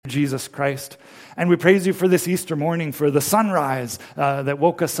Jesus Christ. And we praise you for this Easter morning, for the sunrise that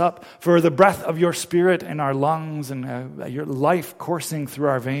woke us up, for the breath of your Spirit in our lungs and your life coursing through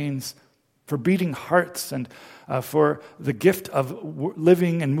our veins, for beating hearts and for the gift of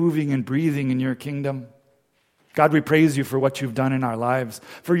living and moving and breathing in your kingdom. God, we praise you for what you've done in our lives,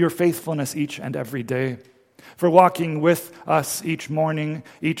 for your faithfulness each and every day, for walking with us each morning,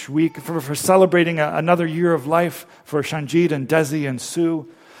 each week, for celebrating another year of life for Shanjit and Desi and Sue,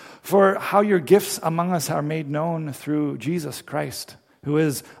 for how your gifts among us are made known through Jesus Christ, who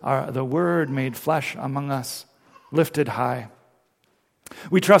is the Word made flesh among us, lifted high.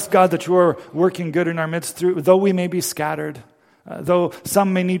 We trust, God, that you are working good in our midst, though we may be scattered, though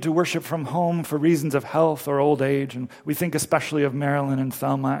some may need to worship from home for reasons of health or old age. And we think especially of Marilyn and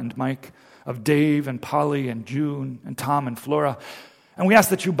Thelma and Mike, of Dave and Polly and June and Tom and Flora. And we ask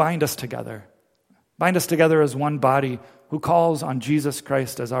that you bind us together. Bind us together as one body who calls on Jesus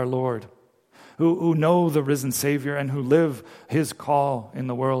Christ as our Lord, who know the risen Savior and who live his call in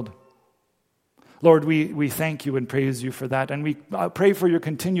the world. Lord, we thank you and praise you for that. And we pray for your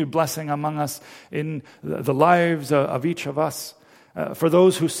continued blessing among us in the lives of each of us. For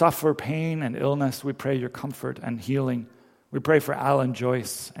those who suffer pain and illness, we pray your comfort and healing. We pray for Alan,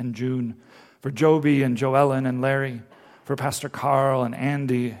 Joyce, and June, for Joby and Joellen and Larry, for Pastor Carl and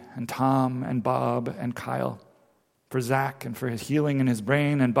Andy and Tom and Bob and Kyle, for Zach and for his healing in his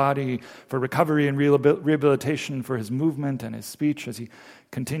brain and body, for recovery and rehabilitation, for his movement and his speech as he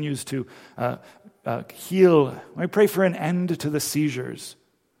continues to heal. We pray for an end to the seizures.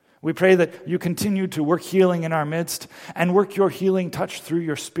 We pray that you continue to work healing in our midst and work your healing touch through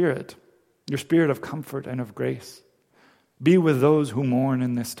your spirit of comfort and of grace. Be with those who mourn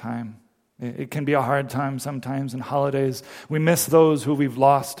in this time. It can be a hard time sometimes in holidays. We miss those who we've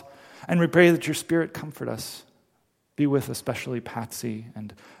lost, and we pray that your Spirit comfort us. Be with especially Patsy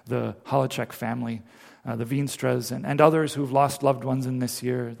and the Holacek family, the Veenstres, and others who've lost loved ones in this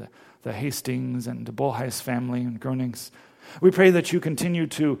year, the Hastings and the Bolheis family and Gronings. We pray that you continue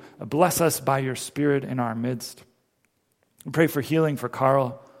to bless us by your Spirit in our midst. We pray for healing for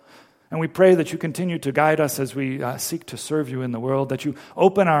Carl. And we pray that you continue to guide us as we seek to serve you in the world, that you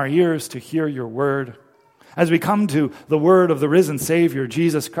open our ears to hear your word. As we come to the word of the risen Savior,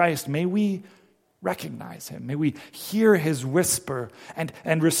 Jesus Christ, may we recognize him. May we hear his whisper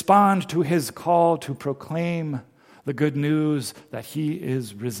and respond to his call to proclaim the good news that he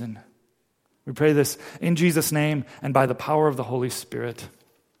is risen. We pray this in Jesus' name and by the power of the Holy Spirit.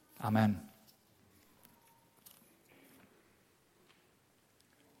 Amen.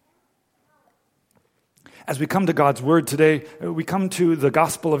 As we come to God's Word today, we come to the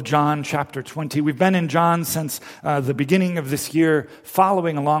Gospel of John, chapter 20. We've been in John since the beginning of this year,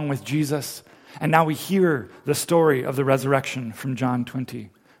 following along with Jesus. And now we hear the story of the resurrection from John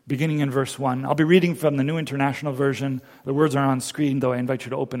 20, beginning in verse 1. I'll be reading from the New International Version. The words are on screen, though I invite you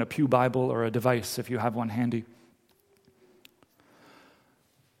to open a pew Bible or a device if you have one handy.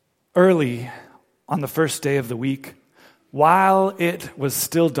 Early on the first day of the week, while it was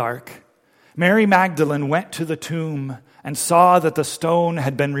still dark, Mary Magdalene went to the tomb and saw that the stone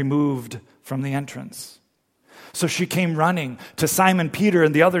had been removed from the entrance. So she came running to Simon Peter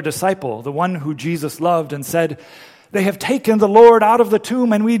and the other disciple, the one who Jesus loved, and said, "They have taken the Lord out of the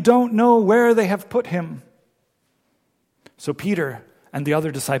tomb, and we don't know where they have put him." So Peter and the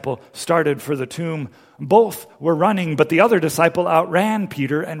other disciple started for the tomb. Both were running, but the other disciple outran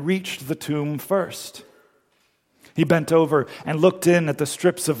Peter and reached the tomb first. He bent over and looked in at the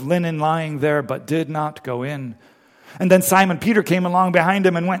strips of linen lying there, but did not go in. And then Simon Peter came along behind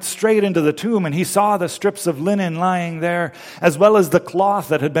him and went straight into the tomb, and he saw the strips of linen lying there, as well as the cloth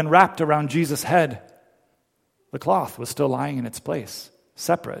that had been wrapped around Jesus' head. The cloth was still lying in its place,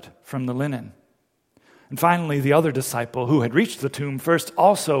 separate from the linen. And finally, the other disciple, who had reached the tomb first,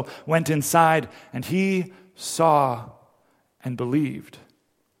 also went inside, and he saw and believed.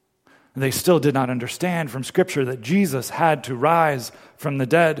 They still did not understand from Scripture that Jesus had to rise from the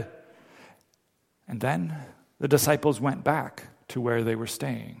dead. And then the disciples went back to where they were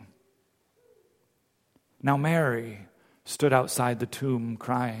staying. Now Mary stood outside the tomb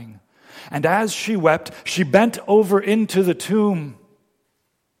crying. And as she wept, she bent over into the tomb.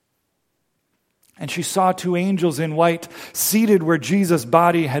 And she saw two angels in white seated where Jesus'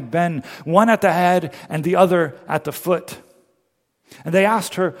 body had been, one at the head and the other at the foot. And they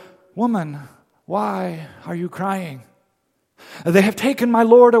asked her, "Woman, why are you crying?" "They have taken my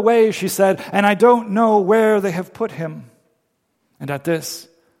Lord away," she said, "and I don't know where they have put him." And at this,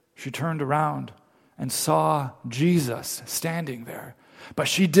 she turned around and saw Jesus standing there. But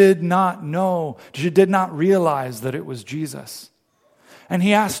she did not realize that it was Jesus. And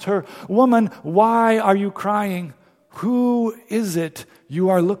he asked her, "Woman, why are you crying? Who is it you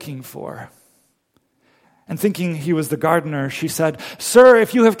are looking for?" And thinking he was the gardener, she said, "Sir,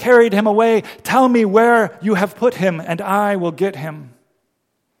 if you have carried him away, tell me where you have put him, and I will get him."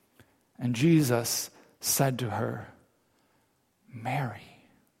 And Jesus said to her, "Mary."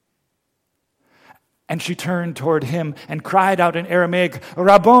 And she turned toward him and cried out in Aramaic,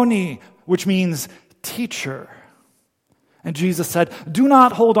 "Rabboni," which means teacher. And Jesus said, "Do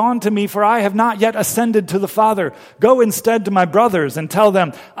not hold on to me, for I have not yet ascended to the Father. Go instead to my brothers and tell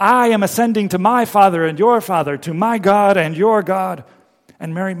them, I am ascending to my Father and your Father, to my God and your God."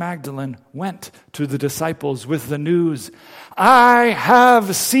 And Mary Magdalene went to the disciples with the news, "I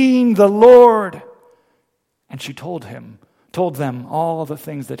have seen the Lord." And she told them all the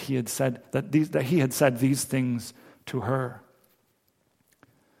things that he had said, that he had said these things to her.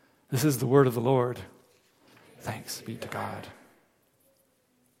 This is the word of the Lord. Thanks be to God.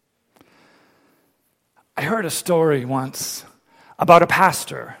 I heard a story once about a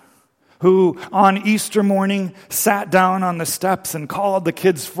pastor who on Easter morning sat down on the steps and called the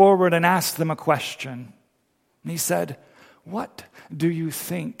kids forward and asked them a question. And he said, "What do you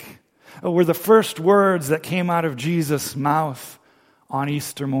think were the first words that came out of Jesus' mouth on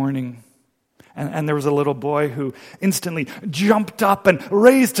Easter morning?" And there was a little boy who instantly jumped up and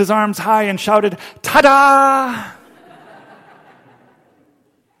raised his arms high and shouted, "Ta-da!"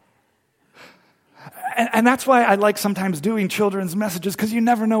 And that's why I like sometimes doing children's messages, because you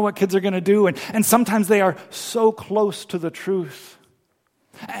never know what kids are going to do. And sometimes they are so close to the truth.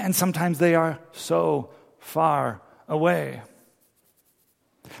 And sometimes they are so far away.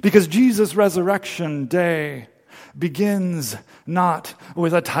 Because Jesus' resurrection day begins not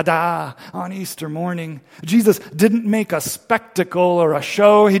with a ta-da on Easter morning. Jesus didn't make a spectacle or a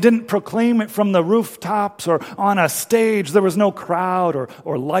show. He didn't proclaim it from the rooftops or on a stage. There was no crowd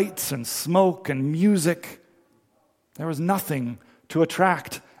or lights and smoke and music. There was nothing to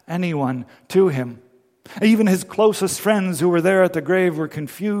attract anyone to him. Even his closest friends who were there at the grave were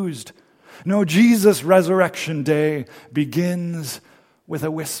confused. No, Jesus' resurrection day begins with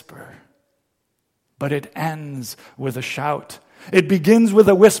a whisper. But it ends with a shout. It begins with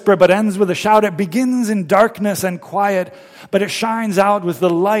a whisper, but ends with a shout. It begins in darkness and quiet, but it shines out with the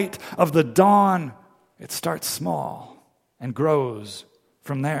light of the dawn. It starts small and grows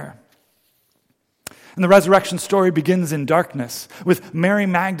from there. And the resurrection story begins in darkness with Mary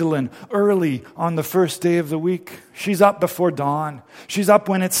Magdalene early on the first day of the week. She's up before dawn. She's up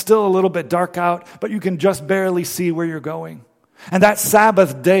when it's still a little bit dark out, but you can just barely see where you're going. And that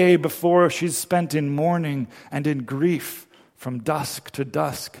Sabbath day before, she's spent in mourning and in grief from dusk to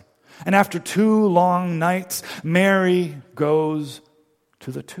dusk. And after 2 long nights, Mary goes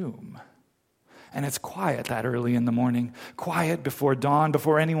to the tomb. And it's quiet that early in the morning, quiet before dawn,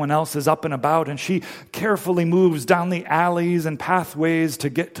 before anyone else is up and about. And she carefully moves down the alleys and pathways to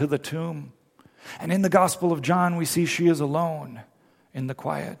get to the tomb. And in the Gospel of John, we see she is alone in the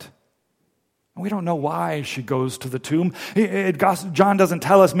quiet. We don't know why she goes to the tomb. John doesn't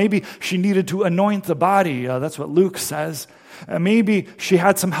tell us. Maybe she needed to anoint the body. That's what Luke says. Maybe she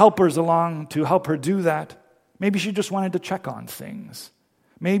had some helpers along to help her do that. Maybe she just wanted to check on things.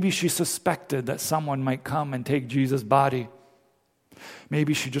 Maybe she suspected that someone might come and take Jesus' body.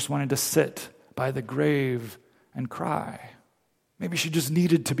 Maybe she just wanted to sit by the grave and cry. Maybe she just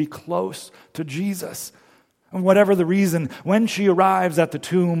needed to be close to Jesus. And whatever the reason, when she arrives at the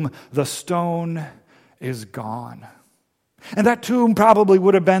tomb, the stone is gone. And that tomb probably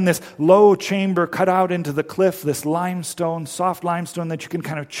would have been this low chamber cut out into the cliff, this limestone, soft limestone that you can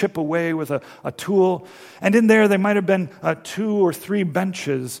kind of chip away with a tool. And in there might have been 2 or 3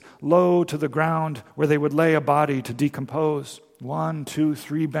 benches low to the ground where they would lay a body to decompose. 1, 2,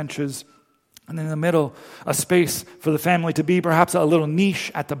 3 benches. And in the middle, a space for the family to be, perhaps a little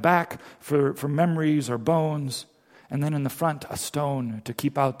niche at the back for memories or bones. And then in the front, a stone to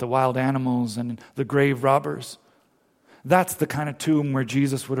keep out the wild animals and the grave robbers. That's the kind of tomb where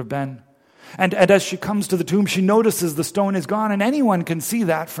Jesus would have been. And as she comes to the tomb, she notices the stone is gone, and anyone can see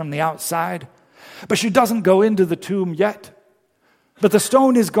that from the outside. But she doesn't go into the tomb yet. But the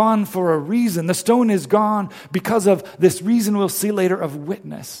stone is gone for a reason. The stone is gone because of this reason we'll see later of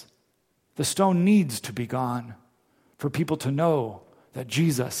witness. The stone needs to be gone for people to know that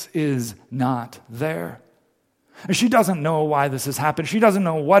Jesus is not there. And she doesn't know why this has happened. She doesn't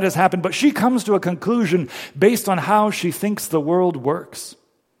know what has happened, but she comes to a conclusion based on how she thinks the world works.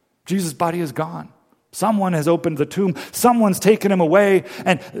 Jesus' body is gone. Someone has opened the tomb. Someone's taken him away,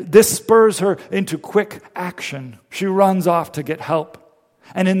 and this spurs her into quick action. She runs off to get help.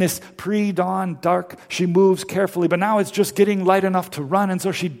 And in this pre-dawn dark, she moves carefully, but now it's just getting light enough to run. And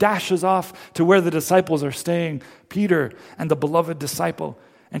so she dashes off to where the disciples are staying, Peter and the beloved disciple.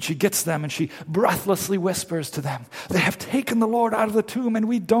 And she gets them and she breathlessly whispers to them, "They have taken the Lord out of the tomb and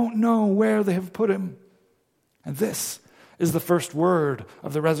we don't know where they have put him." And this is the first word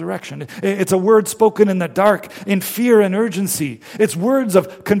of the resurrection. It's a word spoken in the dark, in fear and urgency. It's words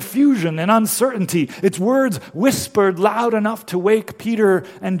of confusion and uncertainty. It's words whispered loud enough to wake Peter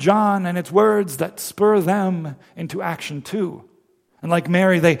and John, and it's words that spur them into action too. And like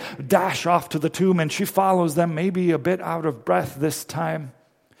Mary, they dash off to the tomb, and she follows them, maybe a bit out of breath this time.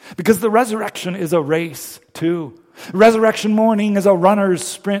 Because the resurrection is a race too. Resurrection morning is a runner's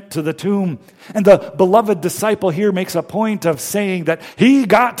sprint to the tomb. And the beloved disciple here makes a point of saying that he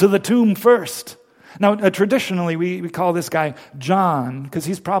got to the tomb first. Now, traditionally, we call this guy John, because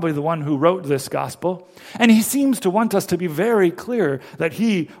he's probably the one who wrote this gospel. And he seems to want us to be very clear that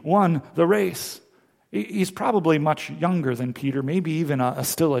he won the race. He's probably much younger than Peter, maybe even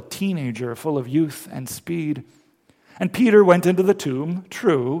still a teenager full of youth and speed. And Peter went into the tomb,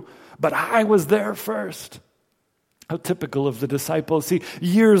 true, but I was there first. How typical of the disciples. See,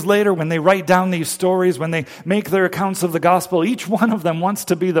 years later, when they write down these stories, when they make their accounts of the gospel, each one of them wants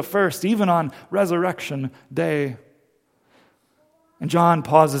to be the first, even on resurrection day. And John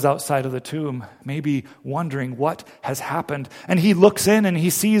pauses outside of the tomb, maybe wondering what has happened. And he looks in and he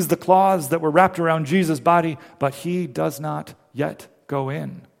sees the cloths that were wrapped around Jesus' body, but he does not yet go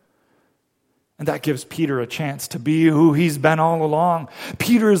in. And that gives Peter a chance to be who he's been all along.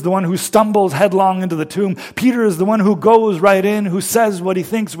 Peter is the one who stumbles headlong into the tomb. Peter is the one who goes right in, who says what he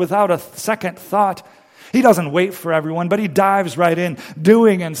thinks without a second thought. He doesn't wait for everyone, but he dives right in,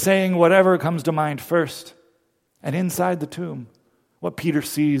 doing and saying whatever comes to mind first. And inside the tomb, what Peter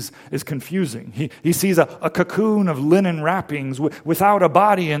sees is confusing. He sees a cocoon of linen wrappings without a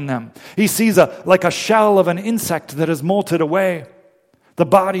body in them. He sees like a shell of an insect that has molted away. The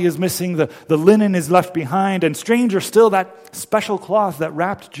body is missing, the linen is left behind, and stranger still, that special cloth that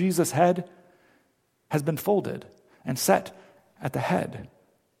wrapped Jesus' head has been folded and set at the head.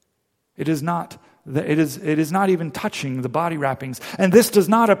 It is not even touching the body wrappings. And this does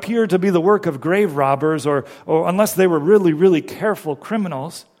not appear to be the work of grave robbers, or unless they were really, really careful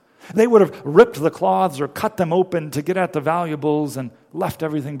criminals. They would have ripped the cloths or cut them open to get at the valuables and left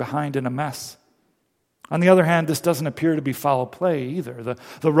everything behind in a mess. On the other hand, this doesn't appear to be foul play either.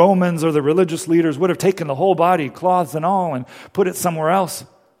 The Romans or the religious leaders would have taken the whole body, cloths and all, and put it somewhere else.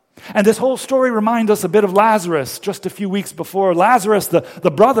 And this whole story reminds us a bit of Lazarus just a few weeks before. Lazarus,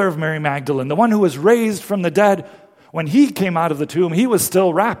 the brother of Mary Magdalene, the one who was raised from the dead, when he came out of the tomb, he was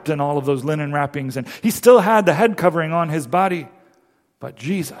still wrapped in all of those linen wrappings, and he still had the head covering on his body. But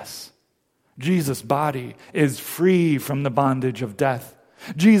Jesus' body is free from the bondage of death.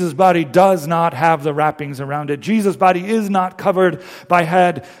 Jesus' body does not have the wrappings around it. Jesus' body is not covered by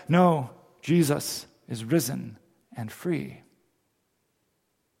head. No, Jesus is risen and free.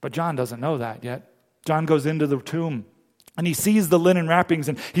 But John doesn't know that yet. John goes into the tomb and he sees the linen wrappings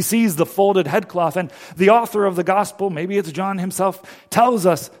and he sees the folded headcloth. And the author of the gospel, maybe it's John himself, tells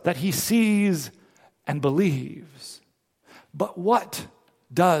us that he sees and believes. But what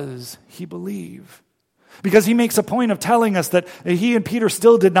does he believe? Because he makes a point of telling us that he and Peter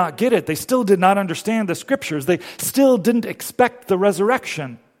still did not get it. They still did not understand the scriptures. They still didn't expect the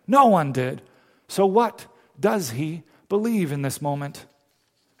resurrection. No one did. So what does he believe in this moment?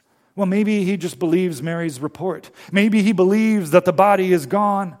 Well, maybe he just believes Mary's report. Maybe he believes that the body is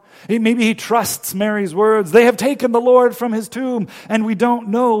gone. Maybe he trusts Mary's words. They have taken the Lord from his tomb, and we don't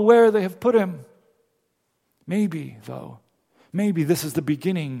know where they have put him. Maybe, though, maybe this is the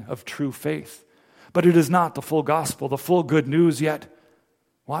beginning of true faith. But it is not the full gospel, the full good news yet.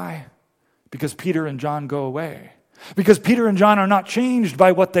 Why? Because Peter and John go away. Because Peter and John are not changed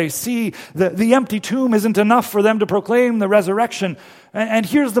by what they see. The empty tomb isn't enough for them to proclaim the resurrection. And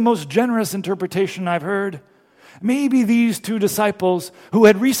here's the most generous interpretation I've heard. Maybe these two disciples who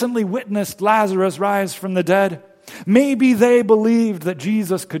had recently witnessed Lazarus rise from the dead, maybe they believed that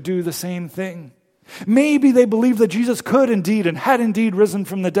Jesus could do the same thing. Maybe they believed that Jesus could indeed and had indeed risen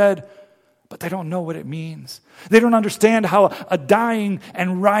from the dead. But they don't know what it means. They don't understand how a dying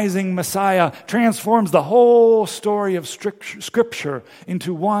and rising Messiah transforms the whole story of Scripture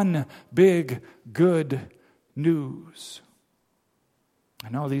into one big good news. I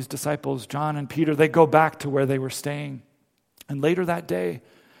know these disciples, John and Peter, they go back to where they were staying. And later that day,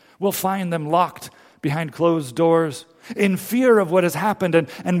 we'll find them locked behind closed doors, in fear of what has happened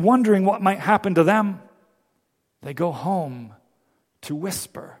and wondering what might happen to them. They go home to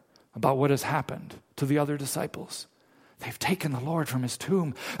whisper about what has happened to the other disciples. They've taken the Lord from his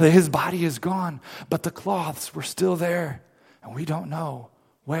tomb. His body is gone, but the cloths were still there, and we don't know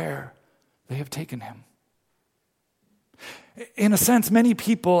where they have taken him. In a sense, many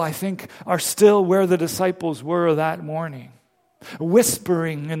people, I think, are still where the disciples were that morning,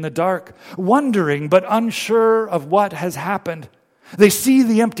 whispering in the dark, wondering but unsure of what has happened. They see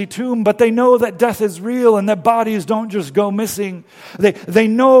the empty tomb, but they know that death is real and that bodies don't just go missing. They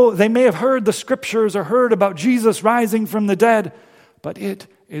know, they may have heard the scriptures or heard about Jesus rising from the dead, but it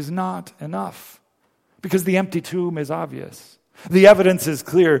is not enough because the empty tomb is obvious. The evidence is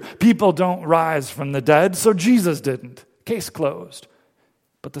clear. People don't rise from the dead, so Jesus didn't. Case closed.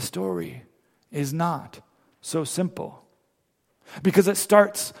 But the story is not so simple. Because it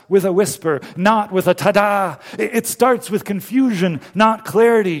starts with a whisper, not with a ta-da. It starts with confusion, not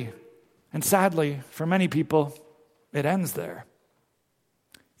clarity. And sadly, for many people, it ends there.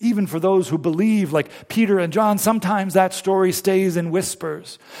 Even for those who believe, like Peter and John, sometimes that story stays in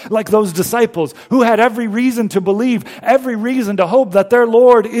whispers. Like those disciples who had every reason to believe, every reason to hope that their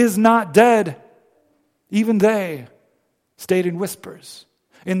Lord is not dead. Even they stayed in whispers,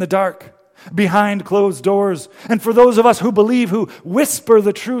 in the dark, behind closed doors. And for those of us who believe, who whisper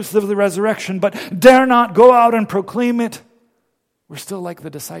the truth of the resurrection, but dare not go out and proclaim it, we're still like the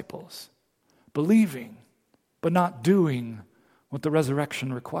disciples, believing, but not doing what the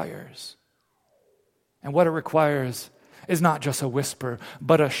resurrection requires. And what it requires is not just a whisper,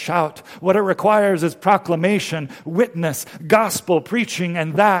 but a shout. What it requires is proclamation, witness, gospel preaching,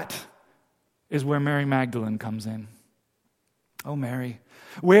 and that is where Mary Magdalene comes in. Oh, Mary.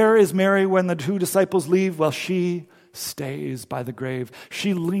 Where is Mary when the two disciples leave? Well, she stays by the grave.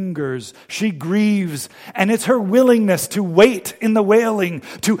 She lingers. She grieves. And it's her willingness to wait in the wailing,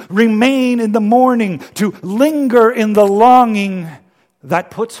 to remain in the mourning, to linger in the longing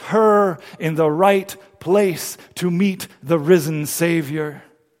that puts her in the right place to meet the risen Savior.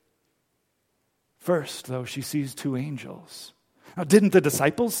 First, though, she sees two angels. Now, didn't the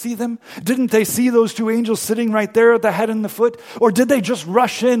disciples see them? Didn't they see those two angels sitting right there at the head and the foot? Or did they just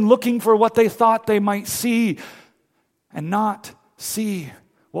rush in looking for what they thought they might see and not see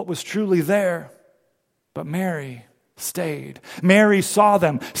what was truly there? But Mary stayed. Mary saw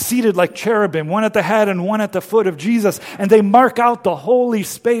them seated like cherubim, one at the head and one at the foot of Jesus, and they mark out the holy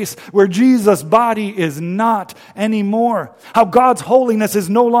space where Jesus' body is not anymore. How God's holiness is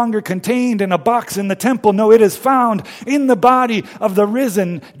no longer contained in a box in the temple. No, it is found in the body of the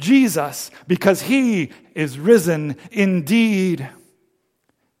risen Jesus, because he is risen indeed.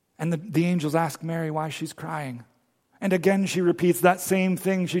 And the angels ask Mary why she's crying. And again she repeats that same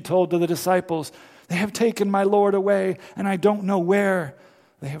thing she told to the disciples. They have taken my Lord away, and I don't know where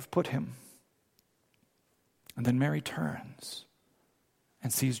they have put him. And then Mary turns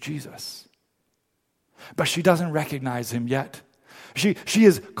and sees Jesus. But she doesn't recognize him yet. She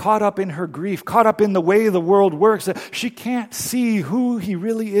is caught up in her grief, caught up in the way the world works. She can't see who he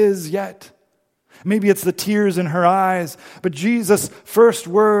really is yet. Maybe it's the tears in her eyes, but Jesus' first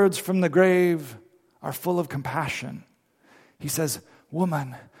words from the grave are full of compassion. He says,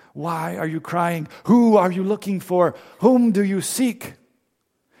 "Woman, why are you crying? Who are you looking for? Whom do you seek?"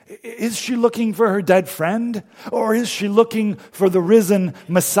 Is she looking for her dead friend? Or is she looking for the risen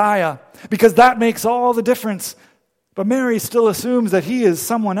Messiah? Because that makes all the difference. But Mary still assumes that he is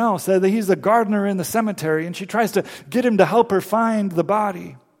someone else, that he's the gardener in the cemetery, and she tries to get him to help her find the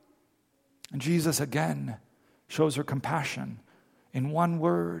body. And Jesus again shows her compassion in one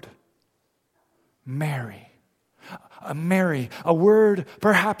word: Mary. Mary, a word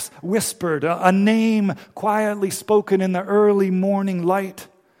perhaps whispered, a name quietly spoken in the early morning light.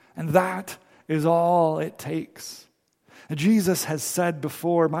 And that is all it takes. Jesus has said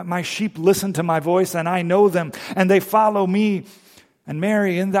before, my sheep listen to my voice and I know them and they follow me. And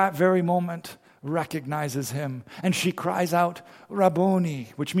Mary in that very moment recognizes him. And she cries out,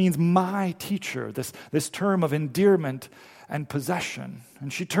 Rabboni, which means my teacher, this term of endearment and possession.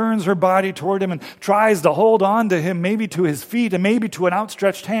 And she turns her body toward him and tries to hold on to him, maybe to his feet and maybe to an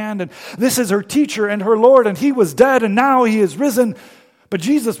outstretched hand. And this is her teacher and her Lord, and he was dead and now he is risen. But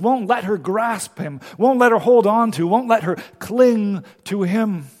Jesus won't let her grasp him, won't let her hold on to, won't let her cling to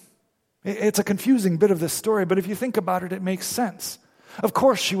him. It's a confusing bit of this story, but if you think about it, it makes sense. Of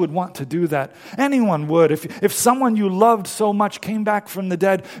course she would want to do that. Anyone would. If someone you loved so much came back from the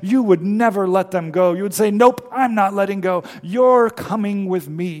dead, you would never let them go. You would say, nope, I'm not letting go. You're coming with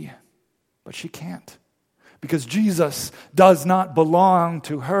me. But she can't. Because Jesus does not belong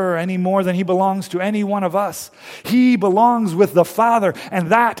to her any more than he belongs to any one of us. He belongs with the Father, and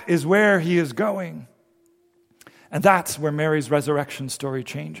that is where he is going. And that's where Mary's resurrection story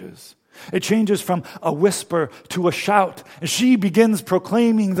changes. It changes from a whisper to a shout. And she begins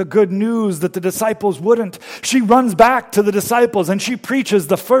proclaiming the good news that the disciples wouldn't. She runs back to the disciples and she preaches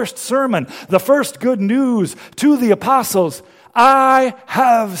the first sermon, the first good news to the apostles. I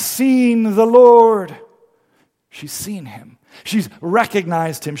have seen the Lord. She's seen him. She's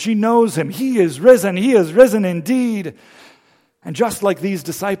recognized him. She knows him. He is risen. He is risen indeed. And just like these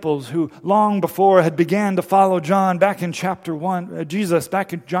disciples who long before had began to follow John back in chapter 1, Jesus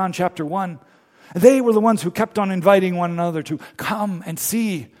back in John chapter 1, they were the ones who kept on inviting one another to come and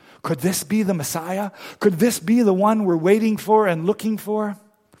see. Could this be the Messiah? Could this be the one we're waiting for and looking for?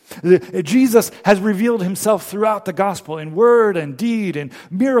 Jesus has revealed himself throughout the gospel in word and deed, in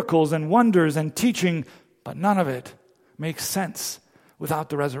miracles and wonders and teaching, but none of it makes sense without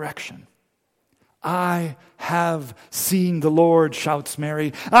the resurrection. I have seen the Lord, shouts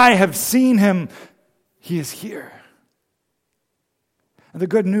Mary. I have seen him. He is here. And the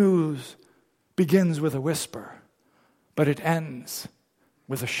good news begins with a whisper, but it ends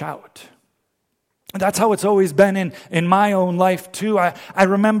with a shout. And that's how it's always been in my own life too. I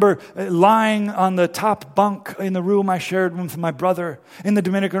remember lying on the top bunk in the room I shared with my brother in the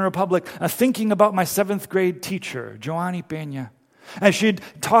Dominican Republic, thinking about my 7th grade teacher, Joanny Peña. As she had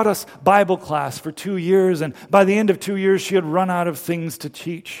taught us Bible class for 2 years, and by the end of 2 years, she had run out of things to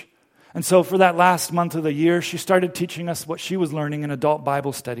teach. And so for that last month of the year, she started teaching us what she was learning in adult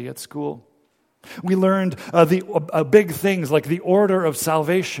Bible study at school. We learned the big things like the order of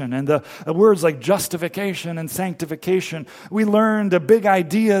salvation and the words like justification and sanctification. We learned the big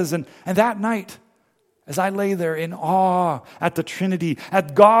ideas, and that night, as I lay there in awe at the Trinity,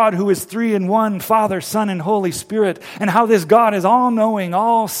 at God who is 3 in 1, Father, Son, and Holy Spirit, and how this God is all-knowing,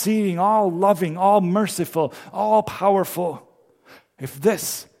 all-seeing, all-loving, all-merciful, all-powerful. If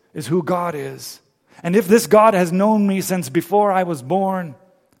this is who God is, and if this God has known me since before I was born,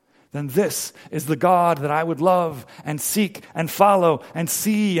 then this is the God that I would love and seek and follow and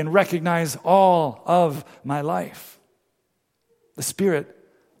see and recognize all of my life. The Spirit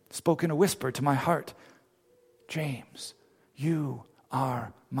spoke in a whisper to my heart, James, you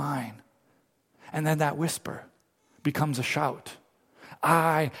are mine. And then that whisper becomes a shout.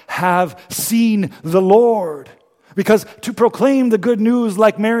 I have seen the Lord. Because to proclaim the good news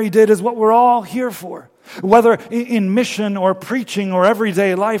like Mary did is what we're all here for. Whether in mission or preaching or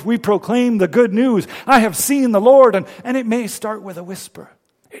everyday life, we proclaim the good news. I have seen the Lord. And it may start with a whisper.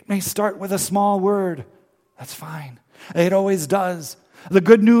 It may start with a small word. That's fine. It always does. The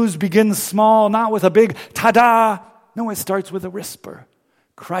good news begins small, not with a big ta-da. No, it starts with a whisper.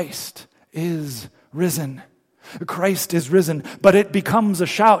 Christ is risen. Christ is risen, but it becomes a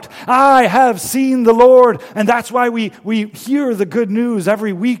shout. I have seen the Lord. And that's why we hear the good news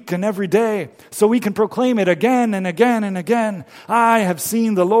every week and every day, so we can proclaim it again and again and again. I have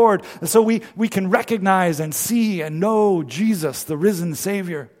seen the Lord. And so we can recognize and see and know Jesus, the risen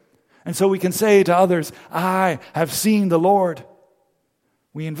Savior. And so we can say to others, I have seen the Lord.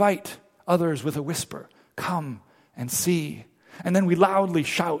 We invite others with a whisper, come and see. And then we loudly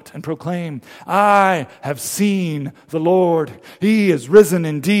shout and proclaim, I have seen the Lord. He is risen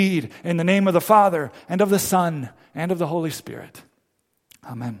indeed, in the name of the Father and of the Son and of the Holy Spirit.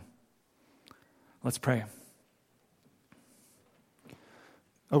 Amen. Let's pray.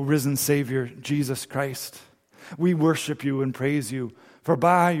 O risen Savior, Jesus Christ, we worship you and praise you, for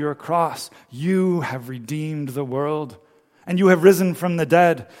by your cross you have redeemed the world. And you have risen from the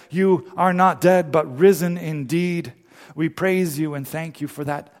dead. You are not dead, but risen indeed. We praise you and thank you for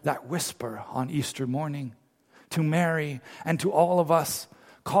that whisper on Easter morning to Mary and to all of us,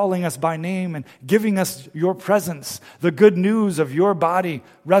 calling us by name and giving us your presence, the good news of your body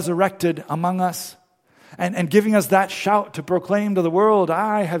resurrected among us, and giving us that shout to proclaim to the world,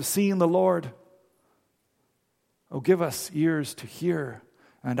 I have seen the Lord. Oh, give us ears to hear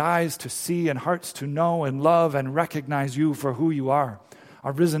and eyes to see and hearts to know and love and recognize you for who you are,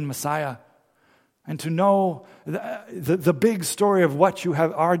 our risen Messiah. And to know the big story of what you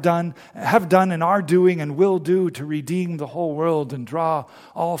have done and are doing and will do to redeem the whole world and draw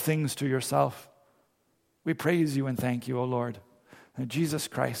all things to yourself. We praise you and thank you, O Lord. And Jesus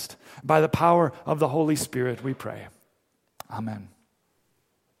Christ, by the power of the Holy Spirit, we pray. Amen.